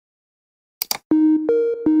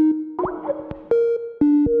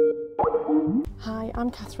Hi,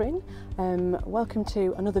 I'm Katherine. Welcome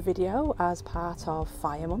to another video as part of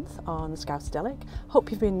Fire Month on Scoutadelic.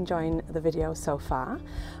 Hope you've been enjoying the video so far.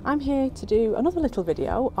 I'm here to do another little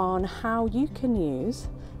video on how you can use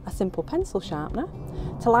a simple pencil sharpener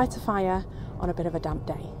to light a fire on a bit of a damp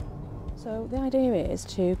day. So the idea is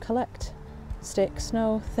to collect sticks,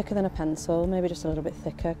 no thicker than a pencil, maybe just a little bit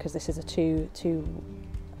thicker because this is a two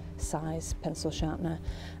size pencil sharpener,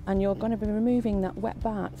 and you're going to be removing that wet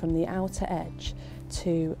bark from the outer edge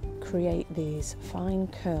to create these fine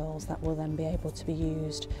curls that will then be able to be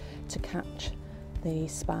used to catch the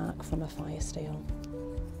spark from a fire steel.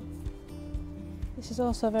 This is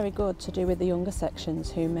also very good to do with the younger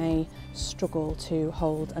sections who may struggle to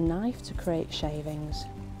hold a knife to create shavings.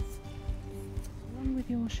 Along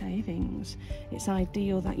with your shavings, it's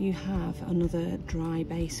ideal that you have another dry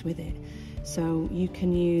base with it. So you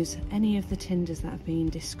can use any of the tinders that have been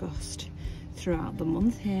discussed throughout the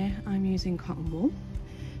month. Here I'm using cotton wool,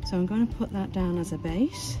 so I'm going to put that down as a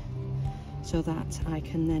base so that I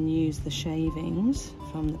can then use the shavings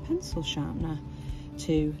from the pencil sharpener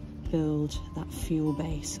to build that fuel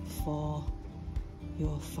base for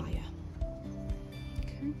your fire.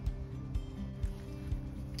 Okay.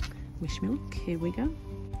 Wish me luck, here we go.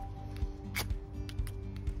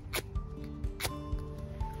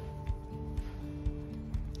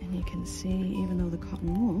 You can see, even though the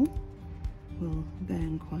cotton wool will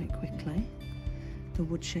burn quite quickly, the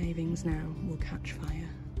wood shavings now will catch fire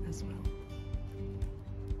as well.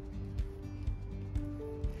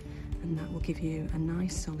 And that will give you a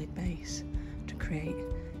nice solid base to create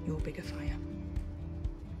your bigger fire.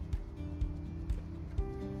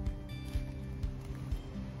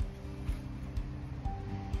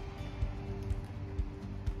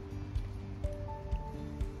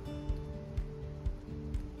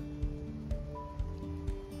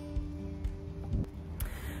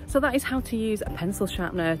 So that is how to use a pencil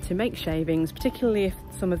sharpener to make shavings, particularly if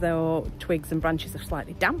some of their twigs and branches are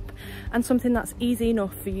slightly damp, and something that's easy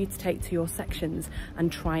enough for you to take to your sections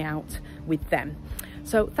and try out with them.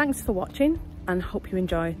 So thanks for watching, and hope you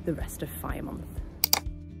enjoy the rest of Fire Month.